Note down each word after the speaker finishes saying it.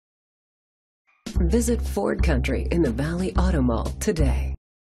Visit Ford Country in the Valley Auto Mall today.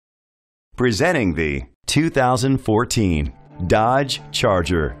 Presenting the 2014 Dodge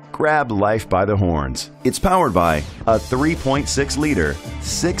Charger. Grab life by the horns. It's powered by a 3.6-liter,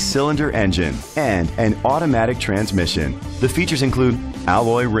 6-cylinder engine and an automatic transmission. The features include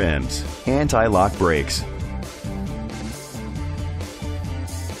alloy rims, anti-lock brakes,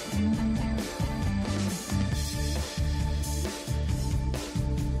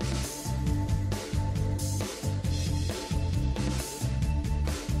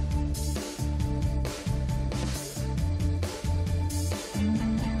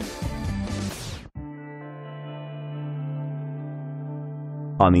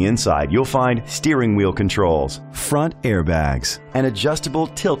 On the inside, you'll find steering wheel controls, front airbags, an adjustable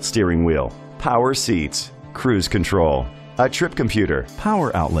tilt steering wheel, power seats, cruise control, a trip computer,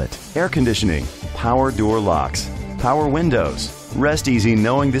 power outlet, air conditioning, power door locks, power windows. Rest easy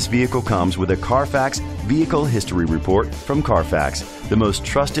knowing this vehicle comes with a Carfax Vehicle History Report from Carfax, the most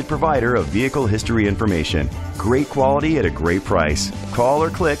trusted provider of vehicle history information. Great quality at a great price. Call or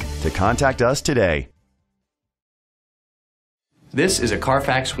click to contact us today. This is a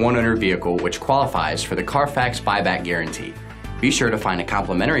Carfax one-owner vehicle which qualifies for the Carfax buyback guarantee. Be sure to find a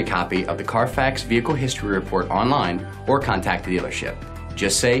complimentary copy of the Carfax Vehicle History Report online or contact the dealership.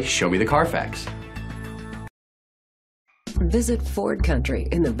 Just say, "Show me the Carfax." Visit Ford Country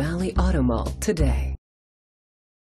in the Valley Auto Mall today.